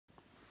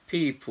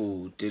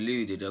People,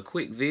 deluded. A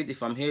quick vid.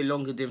 If I'm here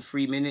longer than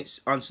 3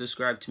 minutes,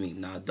 unsubscribe to me.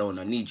 Nah, I don't.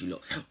 I need you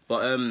lot.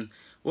 But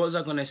what was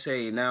I gonna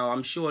say? Now,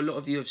 I'm sure a lot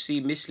of you have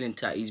seen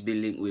Mislintat. He's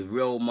been linked with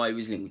Roma. He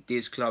was linked with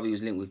this club. He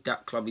was linked with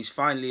that club. He's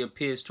finally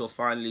appears to have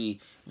finally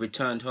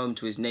returned home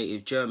to his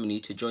native Germany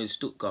to join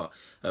Stuttgart.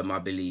 I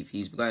believe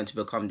he's going to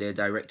become their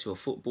director of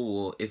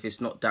football, or if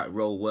it's not that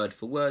role word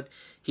for word,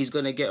 he's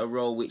gonna get a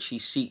role which he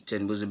seeked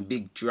and was a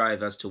big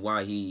drive as to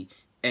why he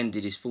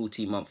ended his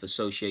 14-month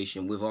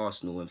association with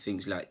Arsenal and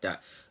things like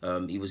that.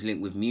 He was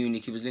linked with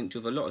Munich. He was linked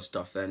with a lot of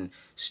stuff. And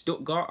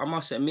Stuttgart, I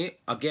must admit,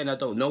 again, I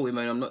don't know him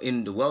and I'm not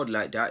in the world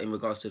like that in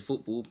regards to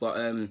football, but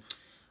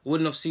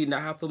wouldn't have seen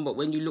that happen. But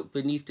when you look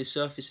beneath the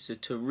surface, it's a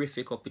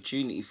terrific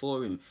opportunity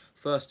for him.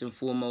 First and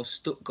foremost,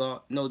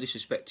 Stuttgart, no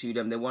disrespect to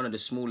them, they're one of the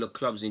smaller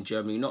clubs in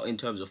Germany, not in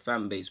terms of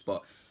fan base,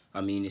 but I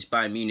mean, it's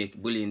Bayern Munich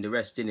bullying the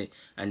rest, innit?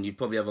 And you'd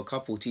probably have a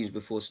couple teams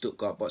before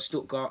Stuttgart. But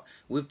Stuttgart,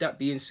 with that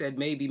being said,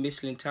 maybe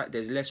Mislintat,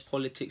 there's less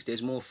politics,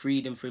 there's more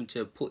freedom for him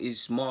to put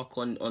his mark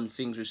on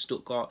things with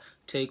Stuttgart,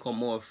 take on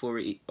more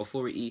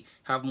authority,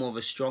 have more of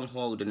a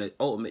stronghold and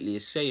ultimately a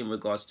say in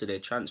regards to their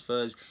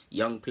transfers,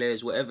 young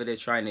players, whatever they're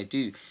trying to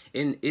do.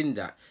 In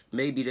that,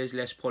 maybe there's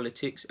less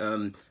politics.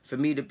 For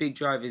me, the big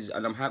drive is,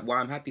 and why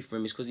I'm happy for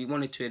him, is because he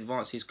wanted to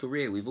advance his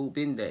career. We've all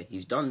been there.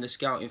 He's done the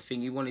scouting thing.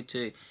 He wanted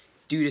to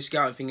do the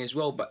scouting thing as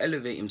well, but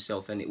elevate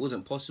himself, and it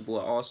wasn't possible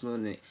at Arsenal,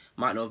 and it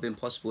might not have been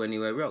possible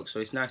anywhere else. So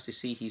it's nice to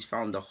see he's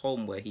found a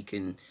home where he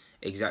can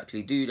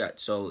exactly do that.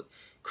 So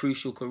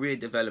crucial career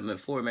development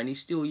for him, and he's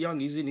still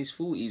young. He's in his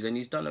 40s, and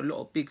he's done a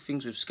lot of big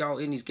things with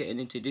scouting. He's getting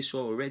into this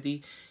role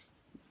already.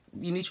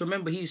 You need to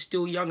remember he's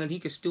still young and he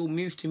can still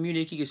move to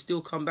Munich. He can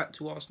still come back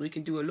to Arsenal. He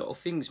can do a lot of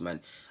things,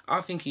 man.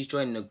 I think he's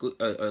joining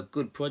a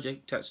good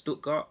project at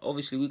Stuttgart.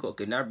 Obviously, we got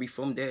Gnabry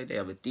from there. They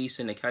have a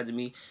decent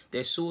academy.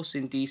 They're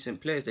sourcing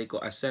decent players. They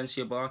got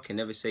Asensiba, I can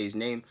never say his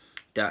name.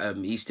 That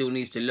he still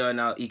needs to learn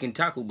how he can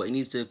tackle, but he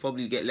needs to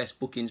probably get less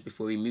bookings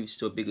before he moves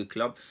to a bigger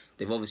club.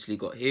 They've obviously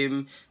got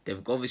him.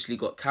 They've obviously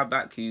got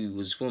Kabak, who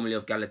was formerly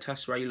of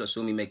Galatasaray. You lot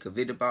saw me make a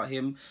vid about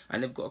him.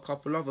 And they've got a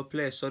couple other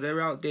players. So they're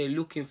out there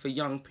looking for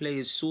young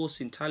players,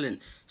 sourcing talent.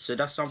 So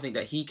that's something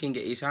that he can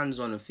get his hands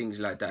on and things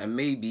like that. And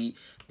maybe,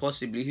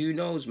 possibly, who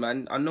knows,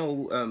 man? I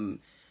know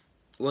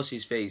what's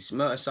his face?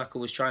 Mertesacker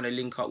was trying to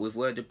link up with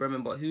Werder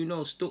Bremen, but who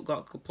knows?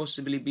 Stuttgart could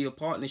possibly be a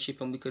partnership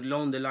and we could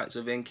loan the likes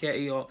of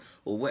Nketiah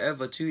or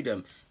whatever to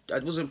them. I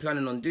wasn't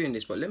planning on doing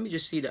this, but let me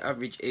just see the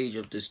average age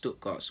of the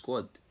Stuttgart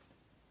squad.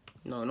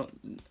 No, not.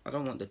 I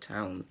don't want the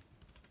town.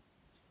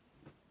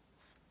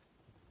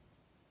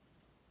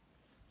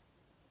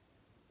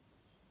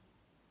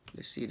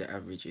 Let's see the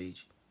average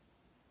age.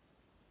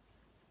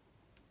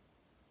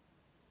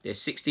 They're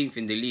 16th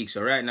in the league,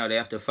 so right now they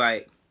have to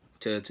fight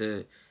to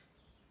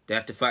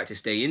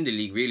stay in the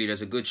league. Really,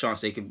 there's a good chance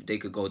they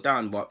could go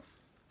down. But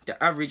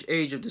the average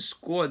age of the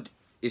squad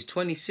is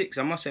 26.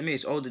 I must admit,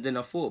 it's older than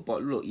I thought.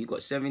 But look, you got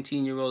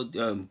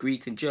 17-year-old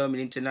Greek and German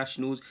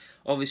internationals.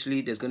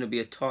 Obviously, there's going to be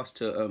a task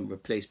to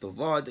replace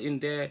Pavard in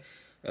there.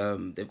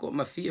 They've got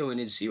Maffeo and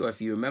Insua, if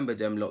you remember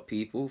them lot,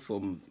 people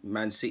from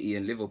Man City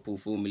and Liverpool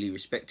formerly,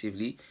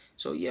 respectively.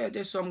 So yeah,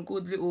 there's some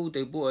good little.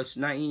 They bought a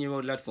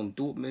 19-year-old lad from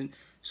Dortmund.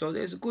 So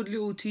there's a good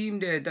little team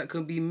there that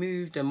can be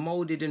moved and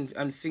molded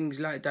and things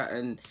like that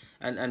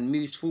and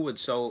moved forward.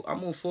 So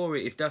I'm all for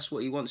it if that's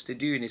what he wants to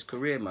do in his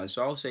career, man.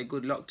 So I'll say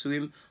good luck to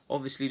him.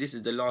 Obviously, this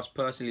is the last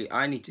personally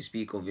I need to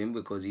speak of him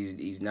because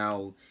he's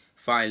now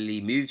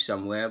finally moved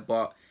somewhere.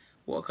 But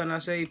what can I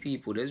say,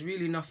 people? There's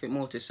really nothing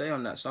more to say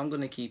on that. So I'm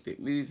going to keep it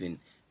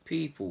moving.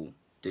 People,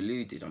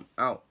 deluded. I'm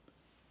out.